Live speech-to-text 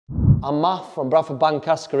I'm Matt from Bradford band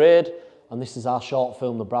Kascarade, and this is our short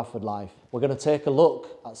film, The Bradford Life. We're going to take a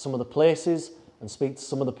look at some of the places and speak to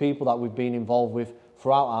some of the people that we've been involved with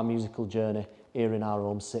throughout our musical journey here in our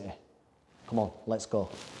home city. Come on, let's go.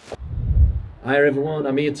 Hi everyone,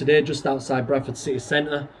 I'm here today just outside Bradford City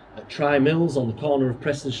Centre at Try Mills on the corner of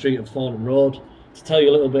Preston Street and Thornton Road to tell you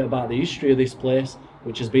a little bit about the history of this place,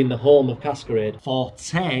 which has been the home of Kascarade for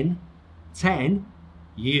 10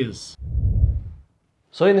 years.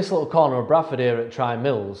 So in this little corner of Bradford here at Try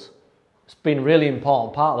Mills, it's been a really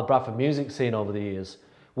important part of the Bradford music scene over the years.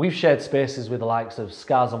 We've shared spaces with the likes of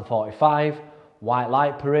Scars on 45, White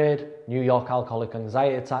Light Parade, New York Alcoholic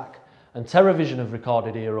Anxiety Attack, and Terrorvision have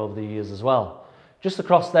recorded here over the years as well. Just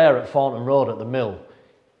across there at Thornton Road at the Mill,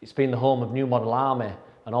 it's been the home of New Model Army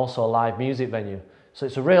and also a live music venue. So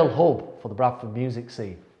it's a real hub for the Bradford music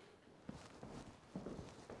scene.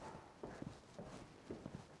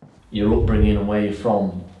 Your upbringing and where you're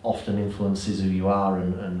from often influences who you are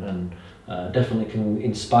and definitely can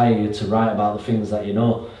inspire you to write about the things that you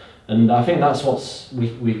know. And I think that's what's,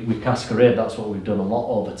 with Kascarade, that's what we've done a lot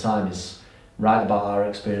over time, is write about our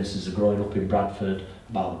experiences of growing up in Bradford,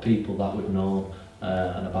 about the people that we've known,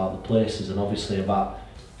 and about the places, and obviously about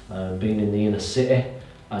being in the inner city.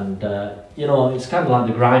 And you know, it's kind of like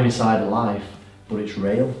the grimy side of life, but it's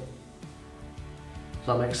real. Does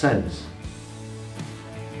that make sense?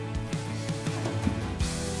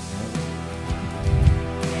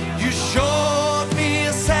 You showed me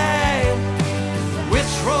a sign, which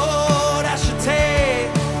road I should take,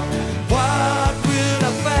 what will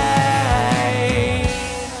I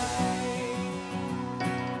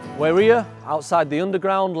find? We're here outside the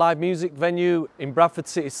Underground live music venue in Bradford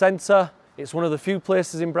City Centre. It's one of the few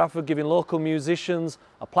places in Bradford giving local musicians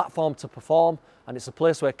a platform to perform, and it's a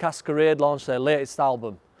place where Kascarade launched their latest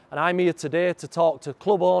album. And I'm here today to talk to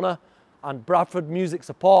club owner and Bradford music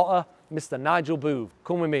supporter, Mr. Nigel Booth.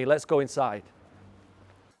 Come with me, let's go inside.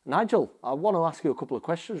 Nigel, I want to ask you a couple of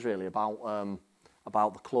questions really about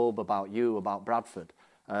the club, about you, about Bradford.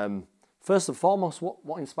 First and foremost,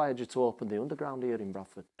 what inspired you to open the Underground here in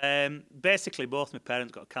Bradford? Basically, both my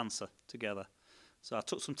parents got cancer together. So I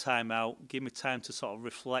took some time out, gave me time to sort of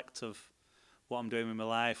reflect of what I'm doing with my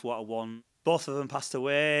life, what I want. Both of them passed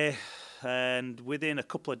away, and within a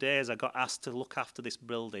couple of days I got asked to look after this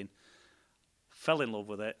building. Fell in love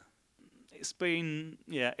with it. It's been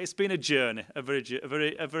a journey, a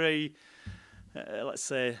very let's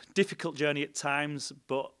say difficult journey at times,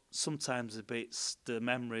 but sometimes it beats the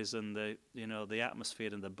memories and the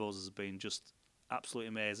atmosphere and the buzz has been just absolutely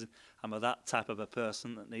amazing. I'm that type of a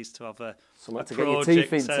person that needs to have a something to project. Get your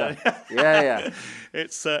teeth into. Yeah.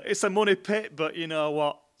 It's a money pit, but you know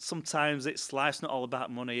what? Sometimes life's not all about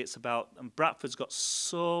money. It's about, and Bradford's got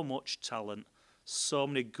so much talent, so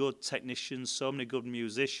many good technicians, so many good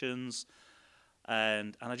musicians,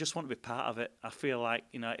 and I just want to be part of it. I feel like,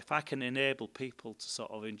 you know, if I can enable people to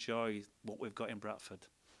sort of enjoy what we've got in Bradford,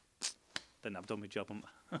 then I've done my job.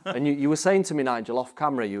 And you were saying to me, Nigel, off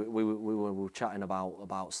camera, we were chatting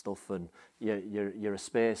about stuff, and you're a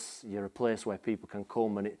space, you're a place where people can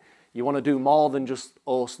come, and you want to do more than just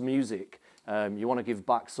host music. You want to give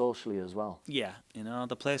back socially as well. Yeah, you know,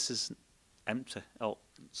 the place is empty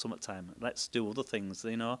summertime. Let's do other things,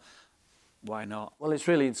 you know. Why not? Well, it's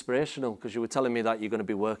really inspirational, because you were telling me that you're going to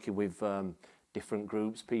be working with different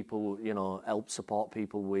groups, people, you know, help support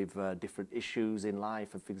people with different issues in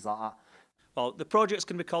life and things like that. Well, the project's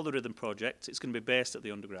going to be called the Rhythm Project. It's going to be based at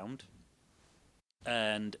the Underground,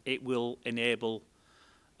 and it will enable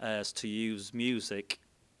us to use music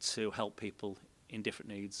to help people in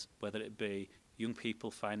different needs, whether it be young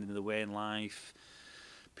people finding their way in life,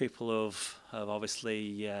 people who've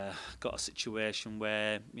obviously got a situation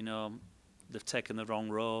where, you know, they've taken the wrong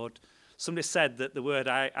road. Somebody said that the word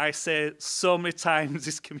I say so many times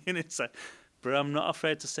is community, but I'm not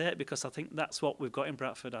afraid to say it, because I think that's what we've got in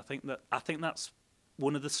Bradford. I think that's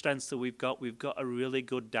one of the strengths that we've got. We've got a really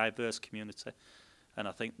good, diverse community, and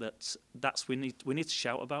I think we need to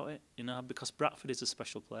shout about it, you know, because Bradford is a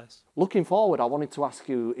special place. Looking forward, I wanted to ask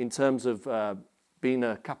you, in terms of being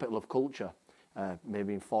a capital of culture,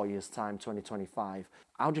 maybe in 4 years' time, 2025,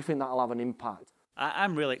 how do you think that'll have an impact?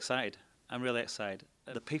 I'm really excited. I'm really excited.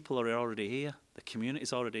 The people are already here. The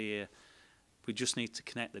community's already here. We just need to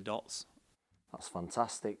connect the dots. That's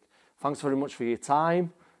fantastic. Thanks very much for your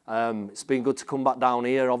time. It's been good to come back down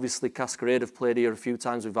here. Obviously, Kascarade have played here a few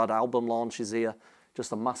times. We've had album launches here.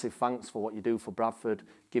 Just a massive thanks for what you do for Bradford,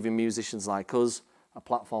 giving musicians like us a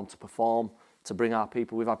platform to perform, to bring our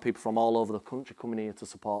people. We've had people from all over the country coming here to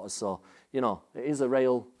support us. So, you know, it is makes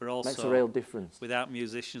a real difference. Without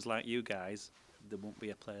musicians like you guys, there won't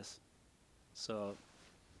be a place. So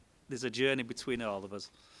there's a journey between all of us.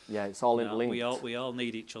 Yeah, it's all interlinked. We all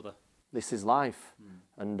need each other. This is life,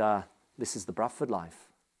 and this is the Bradford life.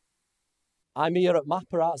 I'm here at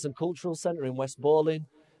Mapper Arts and Cultural Centre in West Bowling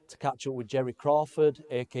to catch up with Jerry Crawford,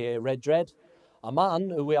 aka Dred, a man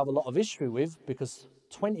who we have a lot of history with because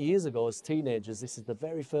 20 years ago as teenagers, this is the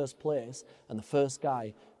very first place and the first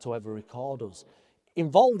guy to ever record us.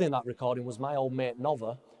 Involved in that recording was my old mate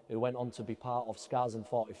Nova, who went on to be part of Scars and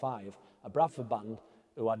 45, a Bradford band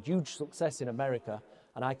who had huge success in America,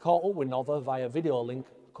 and I caught up with Nova via video link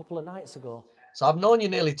a couple of nights ago. So I've known you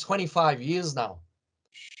nearly 25 years now.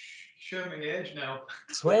 Show me the age now.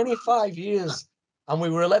 25 years, and we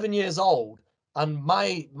were 11 years old, and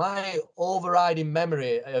my overriding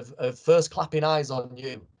memory of first clapping eyes on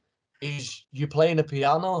you is you playing a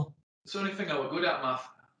piano. It's the only thing I was good at, math.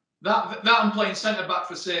 That I'm playing centre back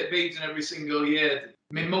for St Bede's every single year.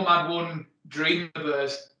 My mum had one dream of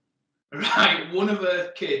hers. Right, one of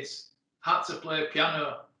her kids had to play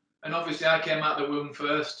piano, and obviously I came out the womb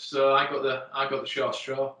first, so I got the short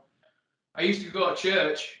straw. I used to go to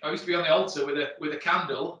church. I used to be on the altar with a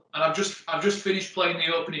candle, and I've just finished playing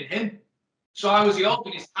the opening hymn. So I was the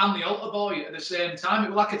organist and the altar boy at the same time. It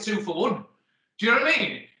was like a 2-for-1. Do you know what I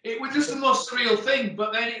mean? It was just the most surreal thing.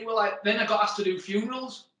 But then it was like, then I got asked to do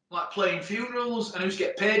funerals, like playing funerals, and I used to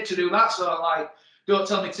get paid to do that. So I like, don't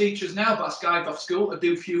tell me teachers now, but I skived off school to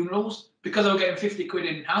do funerals because I was getting 50 quid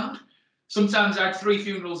in hand. Sometimes I had 3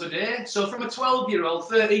 funerals a day. So from a 12-year-old,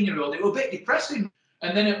 13-year-old, it was a bit depressing.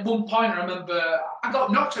 And then at one point, I remember I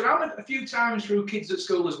got knocked around a few times through kids at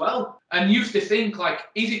school as well, and used to think like,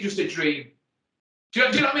 is it just a dream? Do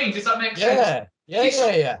you know what I mean? Does that make sense?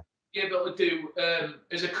 Yeah. Be able to do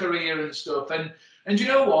as a career and stuff. And do you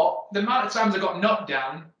know what? The amount of times I got knocked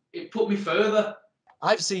down, it put me further.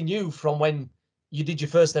 I've seen you from when you did your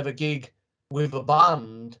first ever gig with a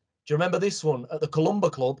band. Do you remember this one at the Columba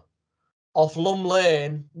Club off Lum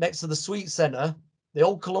Lane next to the Sweet Centre, the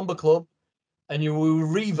old Columba Club? And you were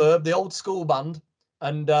Reverb, the old school band,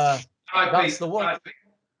 and that's the one.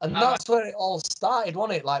 And that's where it all started,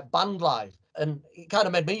 wasn't it? Like band life. And it kind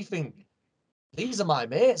of made me think, these are my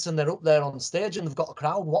mates, and they're up there on stage, and they've got a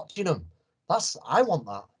crowd watching them. I want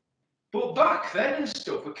that. But back then and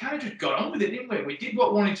stuff, we kind of just got on with it, didn't we? We did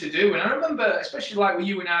what we wanted to do. And I remember, especially like when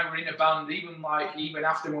you and I were in a band, even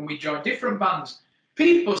after when we joined different bands,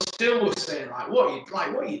 people still were saying, what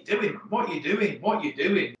are you doing, man? What are you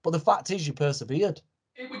doing? But the fact is, you persevered.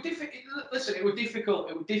 It was difficult. Listen, it was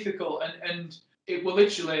difficult. And it was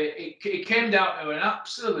literally, it came down to an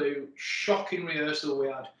absolute shocking rehearsal we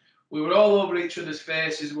had. We were all over each other's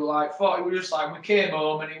faces. We came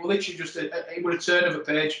home, and it was literally just it was a turn of a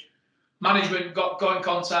page. Management got in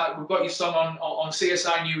contact. We've got your song on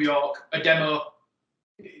CSI New York, a demo.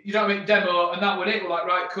 You know what I mean? Demo, and that was it. We're like,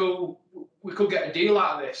 right, cool. We could get a deal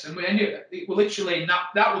out of this, and we ended. It was literally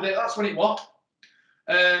that was it. That's when it was.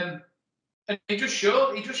 And it just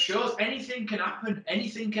shows anything can happen.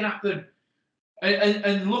 Anything can happen.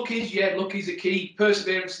 And luck is the key.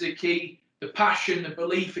 Perseverance is the key. The passion, the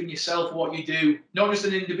belief in yourself, what you do, not just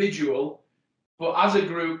an individual, but as a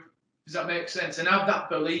group. Does that make sense? And have that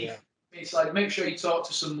belief. Yeah. It's like, make sure you talk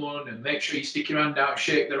to someone and make sure you stick your hand out,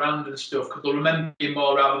 shake their hand and stuff, because they'll remember you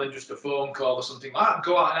more rather than just a phone call or something like that.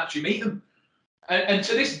 Go out and actually meet them. And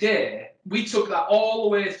to this day, we took that all the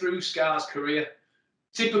way through Scar's career.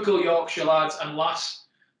 Typical Yorkshire lads and lass.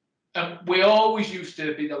 And we always used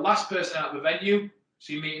to be the last person out of the venue.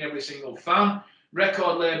 So you're meeting every single fan.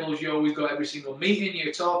 Record labels, you always go every single meeting.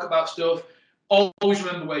 You talk about stuff. Always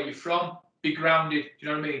remember where you're from. Be grounded. Do you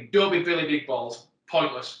know what I mean? Don't be Billy Big Balls.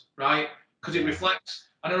 Pointless, right? Because it reflects.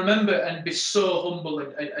 And I remember, and be so humble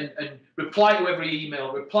and reply to every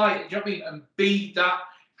email. Reply, do you know what I mean? And be that,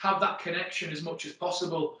 have that connection as much as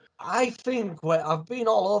possible. I think I've been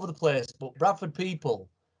all over the place, but Bradford people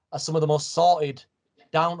are some of the most sorted,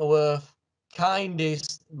 down-to-earth,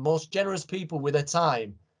 kindest, most generous people with their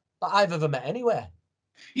time that I've ever met anywhere.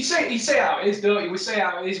 You say how it is, don't you? We say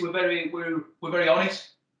how it is. We're very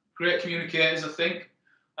honest, great communicators, I think.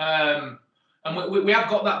 And we have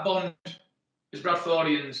got that bond as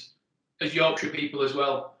Bradfordians, as Yorkshire people as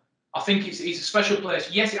well. I think it's a special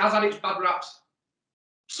place. Yes, it has had its bad raps.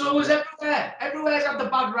 So was everywhere. Everywhere's had the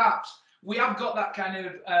bad raps. We have got that kind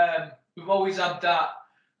of, we've always had that,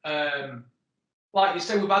 like you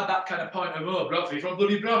say, we've had that kind of point of, oh, Bradford, from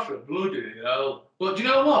bloody Bradford, bloody hell. But do you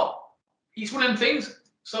know what? It's one of them things.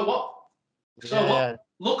 So what? So what?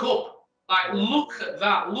 Look up. Like, look at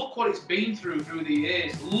that. Look what it's been through the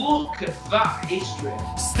years. Look at that history.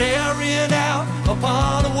 Staring out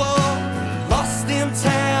upon the wall, lost in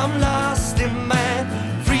time, lost in mind.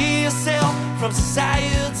 Free yourself from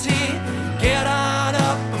society. Get on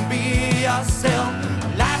up and be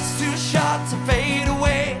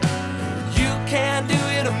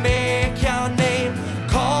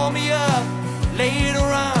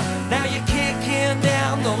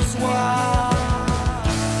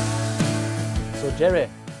Jerry,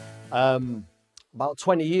 about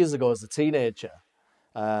 20 years ago as a teenager,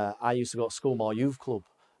 I used to go to Schoolmore Youth Club,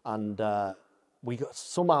 and we got,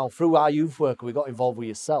 somehow through our youth work we got involved with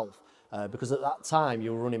yourself, because at that time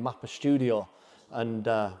you were running Mappa Studio, and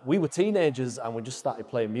we were teenagers and we just started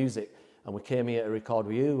playing music, and we came here to record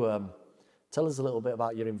with you. Tell us a little bit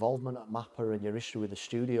about your involvement at Mappa and your history with the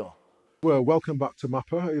studio. Well, welcome back to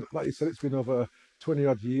Mappa. Like you said, it's been over 20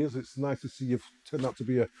 odd years. It's nice to see you've turned out to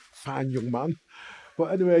be a fine young man.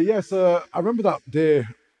 But anyway, yes, I remember that day,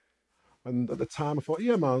 and at the time I thought,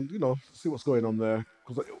 yeah man, you know, see what's going on there,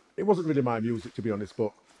 because it wasn't really my music, to be honest,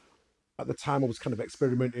 but at the time I was kind of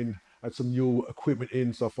experimenting. I had some new equipment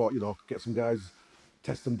in, so I thought, you know, get some guys,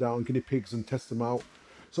 test them down, guinea pigs, and test them out.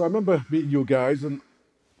 So I remember meeting you guys, and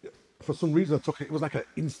for some reason I took it, it was like an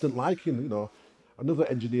instant liking, you know. Another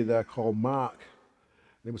engineer there called Mark,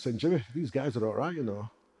 they were saying, Jimmy, these guys are all right, you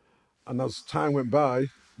know. And as time went by,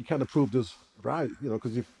 you kind of proved us right, you know,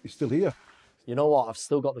 because you're still here. You know what, I've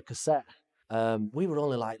still got the cassette. We were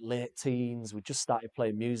only like late teens, we just started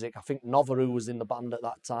playing music. I think Novaru was in the band at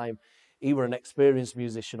that time. He were an experienced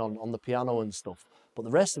musician on the piano and stuff. But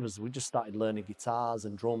the rest of us, we just started learning guitars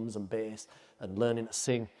and drums and bass and learning to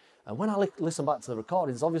sing. And when I listen back to the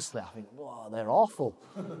recordings, obviously I think, wow, they're awful.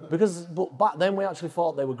 But back then we actually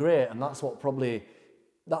thought they were great, and that's probably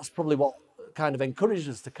what kind of encouraged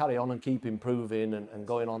us to carry on and keep improving and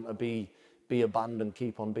going on to be a band and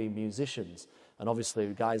keep on being musicians. And obviously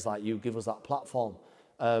guys like you give us that platform.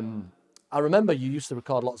 I remember you used to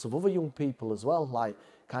record lots of other young people as well, like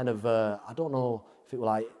kind of, I don't know if it were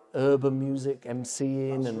like urban music,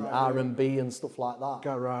 MCing, and right, R&B and stuff like that.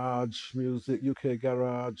 Garage music, UK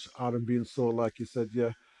garage, R&B and soul, like you said,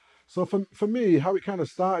 yeah. So for me, how it kind of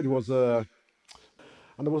started was, I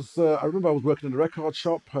remember I was working in a record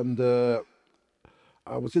shop, and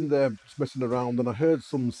I was in there messing around, and I heard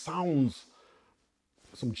some sounds,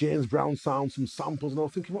 some James Brown sounds, some samples, and I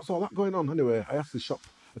was thinking, what's all that going on? Anyway, I asked the shop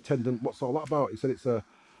attendant, what's all that about? He said it's a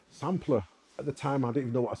sampler. At the time, I didn't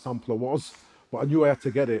even know what a sampler was, but I knew I had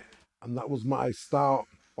to get it, and that was my start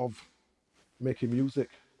of making music.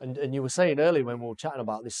 And you were saying earlier when we were chatting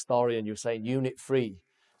about this story, and you were saying Unit 3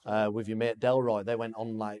 with your mate Delroy, they went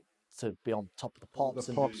on like to be on top of the Pops.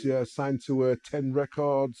 The Pops, yeah, signed to 10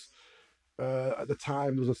 Records. At the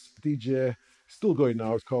time, there was a DJ, still going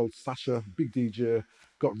now, it's called Sasha, big DJ,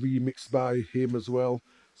 got remixed by him as well.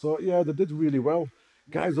 So yeah, they did really well.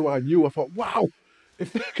 Guys who I knew, I thought, wow,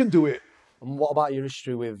 if they can do it. And what about your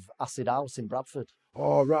history with Acid House in Bradford?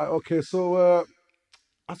 Oh, right, okay, so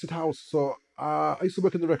Acid House, so I used to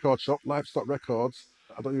work in the record shop, Livestock Records.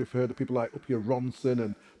 I don't know if you've heard of people like Up Here Ronson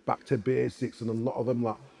and Back to Basics, and a lot of them.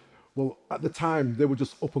 Like, well, at the time, they were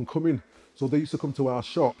just up and coming, so they used to come to our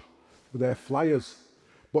shop with their flyers.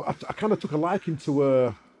 But I kind of took a liking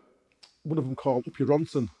to one of them called Up Here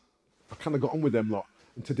Ronson. I kind of got on with them lot,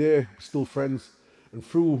 and today, we're still friends. And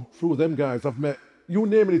through them guys, I've met, you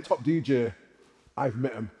name any top DJ, I've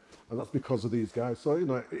met them, and that's because of these guys. So, you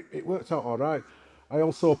know, it worked out all right. I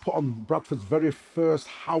also put on Bradford's very first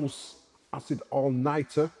house acid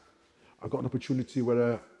all-nighter. I got an opportunity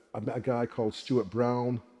where I met a guy called Stuart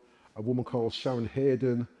Brown, a woman called Sharon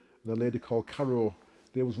Hayden, and a lady called Carol.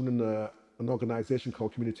 They was running an organisation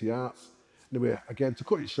called Community Arts. Anyway, again, to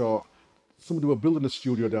cut it short, somebody were building a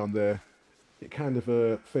studio down there. It kind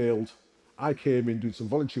of failed. I came in doing some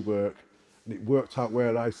voluntary work, and it worked out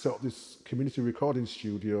where I set up this community recording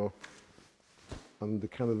studio, and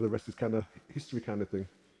the rest is kind of history kind of thing.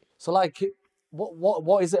 So like,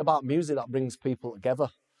 what is it about music that brings people together?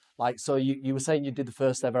 Like, so you were saying you did the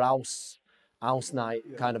first ever house night,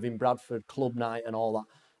 yeah, kind of in Bradford, club night and all that.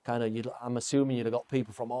 Kind of, I'm assuming you'd have got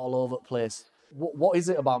people from all over the place. What is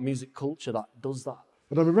it about music culture that does that?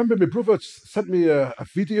 And I remember my brother sent me a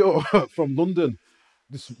video from London.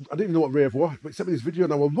 I didn't even know what rave was, but he sent me this video,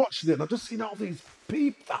 and I was watching it, and I've just seen all these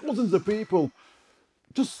people, thousands of people,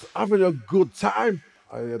 just having a good time.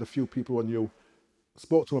 I had a few people I knew,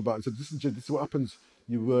 spoke to them about it, and said, listen, Jed, this is what happens.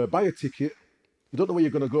 You buy a ticket, you don't know where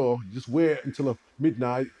you're going to go, you just wait until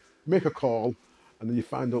midnight, make a call, and then you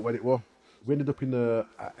find out where it was. We ended up in an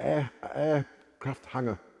aircraft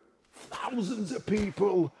hangar. Thousands of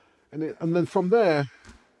people. And then from there,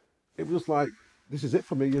 it was like, this is it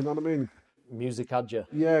for me, you know what I mean? Music had you.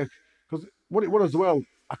 Yeah, because what it was as well,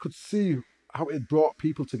 I could see how it brought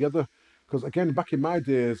people together. Because again, back in my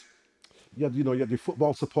days, you had your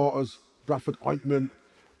football supporters, Bradford Ointment.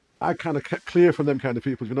 I kind of kept clear from them kind of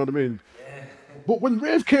people, you know what I mean? Yeah. But when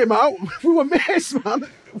rave came out, we were mates, man.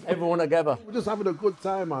 Everyone together. We were just having a good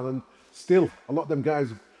time, man. And still, a lot of them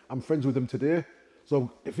guys, I'm friends with them today.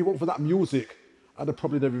 So if it weren't for that music, I'd have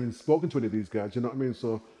probably never even spoken to any of these guys, you know what I mean?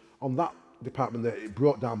 So on that department there, it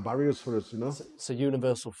broke down barriers for us, you know. It's a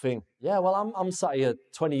universal thing. Yeah, well, I'm sat here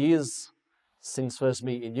 20 years since first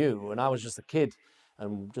meeting you, and I was just a kid.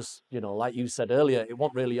 And just, you know, like you said earlier, it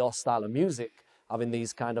wasn't really your style of music, having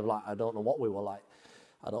these kind of like, I don't know what we were like,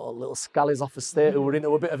 I don't know, little scallies off the state who were into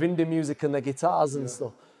a bit of indie music and their guitars and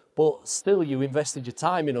stuff. But still, you invested your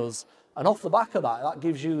time in us. And off the back of that, that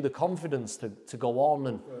gives you the confidence to go on.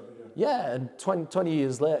 And yeah, and 20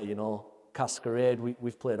 years later, you know, Kascarade,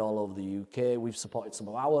 we've played all over the UK. We've supported some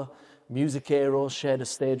of our music heroes, shared a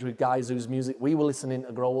stage with guys whose music we were listening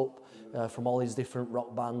to grow up from all these different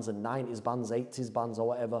rock bands and 90s bands, 80s bands or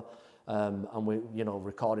whatever. And we, you know,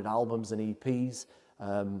 recorded albums and EPs.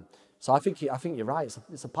 So I think you're right.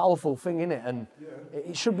 It's a powerful thing, isn't it? And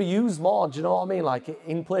it should be used more. Do you know what I mean? Like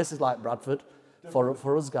in places like Bradford,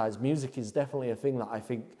 for us guys, music is definitely a thing that I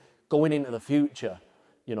think going into the future,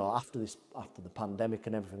 you know, after the pandemic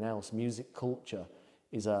and everything else, music culture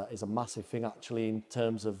is a massive thing actually in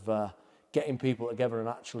terms of getting people together and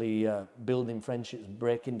actually building friendships,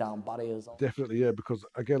 breaking down barriers. Definitely, yeah. Because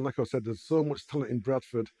again, like I said, there's so much talent in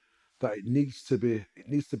Bradford that it needs to be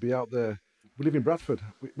out there. We live in Bradford.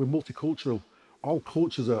 We're multicultural. All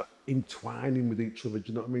cultures are entwining with each other. Do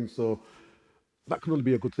you know what I mean? So that can only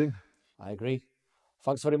be a good thing. I agree.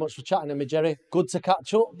 Thanks very much for chatting to me, Jerry. Good to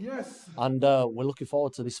catch up. Yes. And we're looking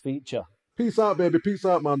forward to this feature. Peace out, baby. Peace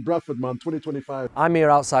out, man. Bradford, man. 2025. I'm here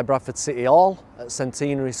outside Bradford City Hall at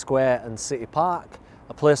Centenary Square and City Park,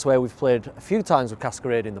 a place where we've played a few times with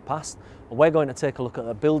Kascarade in the past. And we're going to take a look at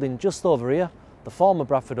a building just over here, the former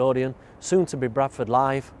Bradford Odeon, soon to be Bradford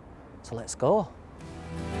Live. So let's go.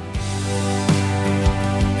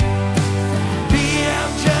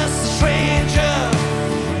 I'm just a stranger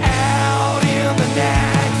out in the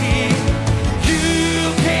night here.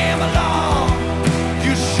 You came along,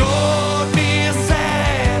 you showed me a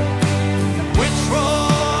sign. Which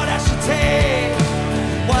road I should take,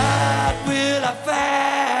 what will I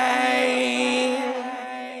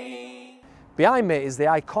find? Behind me is the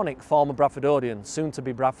iconic former Bradford Odeon, soon to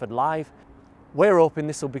be Bradford Live. We're hoping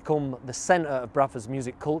this will become the centre of Bradford's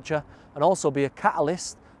music culture and also be a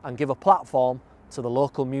catalyst and give a platform to the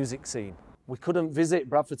local music scene. We couldn't visit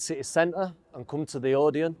Bradford City Centre and come to the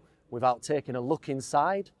Odeon without taking a look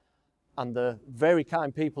inside, and the very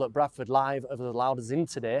kind people at Bradford Live have allowed us in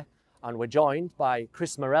today, and we're joined by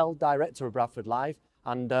Chris Morrell, director of Bradford Live,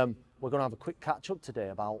 and we're going to have a quick catch up today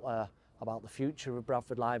about the future of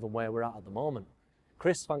Bradford Live and where we're at the moment.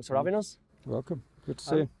 Chris, thanks for having us. Welcome, good to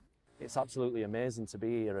see you. It's absolutely amazing to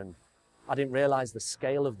be here, and I didn't realise the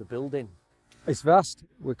scale of the building. It's vast.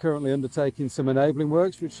 We're currently undertaking some enabling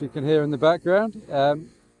works, which you can hear in the background.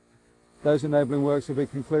 Those enabling works will be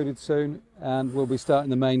concluded soon, and we'll be starting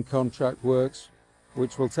the main contract works,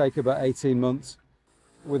 which will take about 18 months,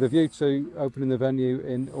 with a view to opening the venue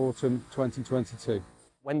in autumn 2022.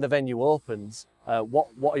 When the venue opens,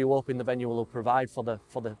 what are you hoping the venue will provide for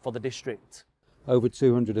the district? Over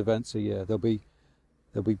 200 events a year. There'll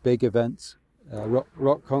be big events,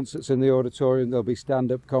 rock concerts in the auditorium. There'll be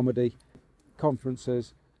stand-up comedy,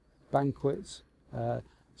 conferences, banquets,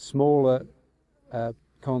 smaller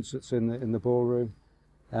concerts in the ballroom,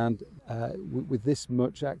 and with this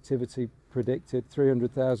much activity predicted,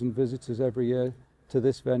 300,000 visitors every year to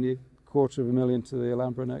this venue, 250,000 to the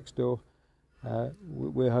Alhambra next door.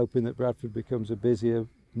 We're hoping that Bradford becomes a busier,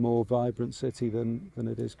 more vibrant city than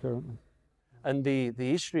it is currently. And the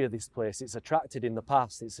history of this place, it's attracted in the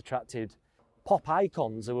past, it's attracted pop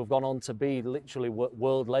icons who have gone on to be literally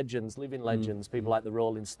world legends, living legends, people like the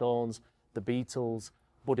Rolling Stones, the Beatles,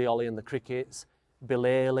 Buddy Holly and the Crickets, Bill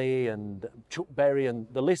Haley and Chuck Berry, and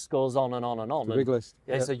the list goes on and on and on. It's a big list.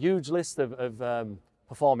 Yeah, it's a huge list of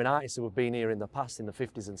performing artists who have been here in the past, in the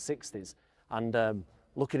 50s and 60s. And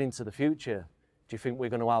looking into the future, do you think we're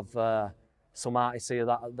going to have some artists here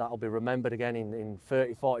that'll be remembered again in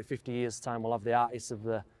 30, 40, 50 years' time? We'll have the artists of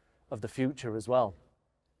the future as well.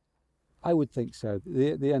 I would think so.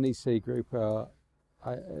 The NEC Group are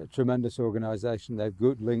a tremendous organisation. They've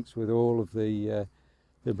good links with all of the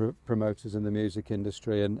promoters in the music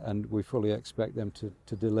industry, and we fully expect them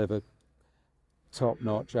to deliver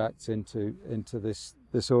top-notch acts into this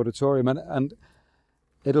auditorium, and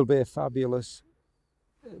it'll be a fabulous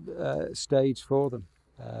stage for them.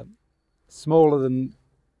 Smaller than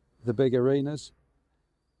the big arenas,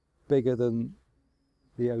 bigger than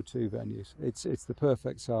the O2 venues. It's the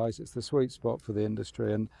perfect size. It's the sweet spot for the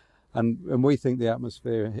industry, and we think the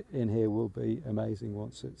atmosphere in here will be amazing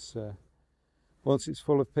once it's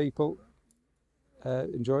full of people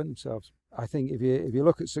enjoying themselves. I think if you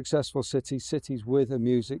look at successful cities with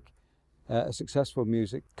a successful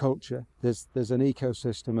music culture, there's an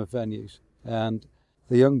ecosystem of venues, and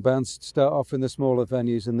the young bands start off in the smaller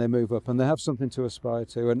venues and they move up, and they have something to aspire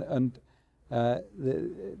to. And the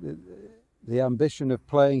ambition of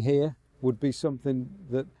playing here would be something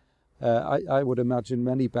that I would imagine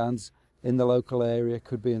many bands in the local area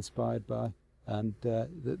could be inspired by, and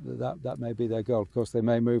that may be their goal. Of course, they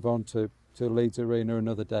may move on to Leeds Arena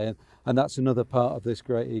another day, and that's another part of this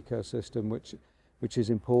great ecosystem which is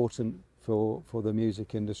important for the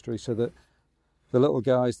music industry, so that the little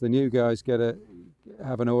guys, the new guys,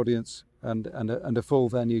 have an audience and a full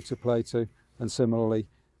venue to play to, and similarly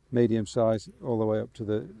medium size all the way up to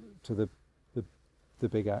the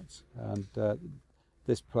big acts. And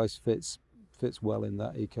this place fits well in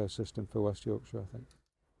that ecosystem for West Yorkshire, I think.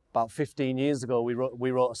 About 15 years ago,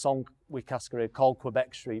 we wrote a song with Kascarade called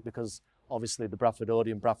Quebec Street, because obviously the Bradford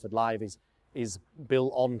Odeon, Bradford Live is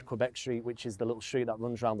built on Quebec Street, which is the little street that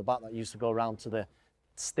runs around the back that used to go around to the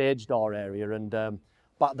stage door area. And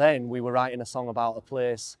back then we were writing a song about a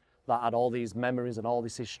place that had all these memories and all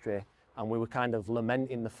this history, and we were kind of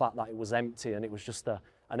lamenting the fact that it was empty, and it was just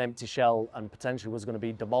an empty shell and potentially was going to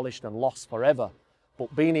be demolished and lost forever.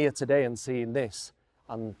 But being here today and seeing this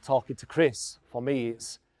and talking to Chris, for me,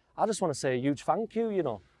 I just want to say a huge thank you, you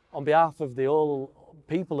know, on behalf of the whole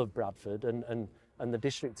people of Bradford and the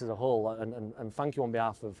district as a whole, and thank you on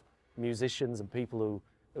behalf of musicians and people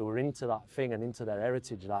who are into that thing and into their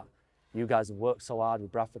heritage, that you guys have worked so hard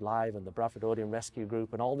with Bradford Live and the Bradford Odeon Rescue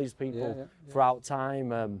Group, and all these people throughout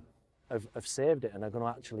time have saved it and are going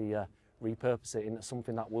to actually repurpose it into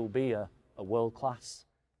something that will be a world-class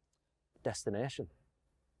destination.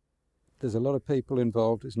 There's a lot of people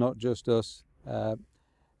involved. It's not just us,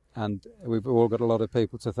 and we've all got a lot of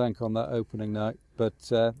people to thank on that opening night. But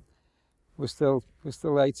we're still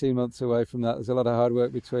 18 months away from that. There's a lot of hard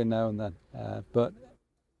work between now and then, but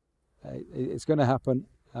it's going to happen,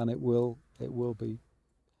 and it will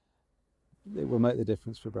make the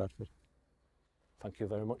difference for Bradford. Thank you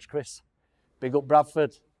very much, Chris. Big up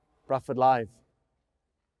Bradford, Bradford Live.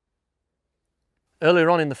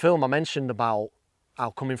 Earlier on in the film, I mentioned about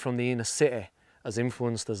how coming from the inner city has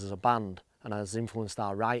influenced us as a band and has influenced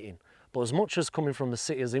our writing. But as much as coming from the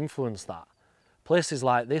city has influenced that, places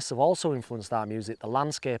like this have also influenced our music, the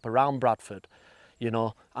landscape around Bradford. You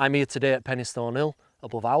know, I'm here today at Pennystone Hill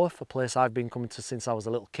above Haworth, a place I've been coming to since I was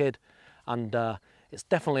a little kid, and it's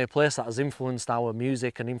definitely a place that has influenced our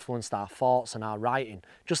music and influenced our thoughts and our writing,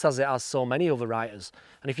 just as it has so many other writers.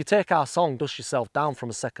 And if you take our song Dust Yourself Down from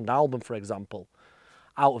a second album, for example,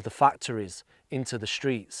 out of the factories into the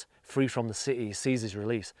streets, free from the city, sees his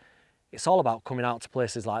release, it's all about coming out to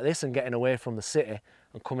places like this and getting away from the city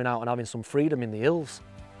and coming out and having some freedom in the hills.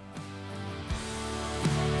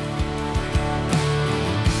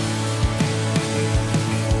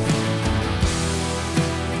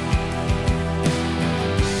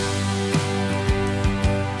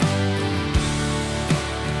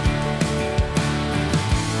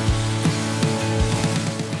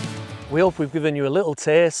 We hope we've given you a little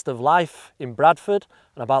taste of life in Bradford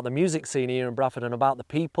and about the music scene here in Bradford and about the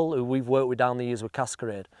people who we've worked with down the years with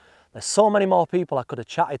Kascarade. There's so many more people I could have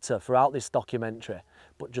chatted to throughout this documentary,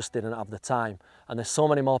 but just didn't have the time. And there's so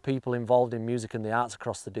many more people involved in music and the arts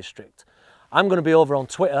across the district. I'm going to be over on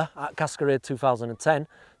Twitter at Kascarade 2010,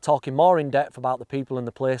 talking more in depth about the people and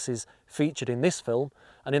the places featured in this film.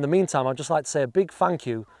 And in the meantime, I'd just like to say a big thank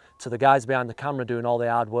you to the guys behind the camera doing all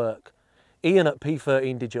the hard work. Ian at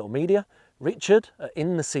P13 Digital Media, Richard at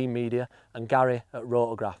In the Scene Media, and Gary at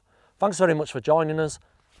Rotograph. Thanks very much for joining us.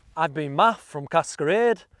 I've been Matt from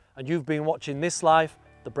Kascarade, and you've been watching This Life,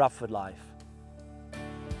 the Bradford Life.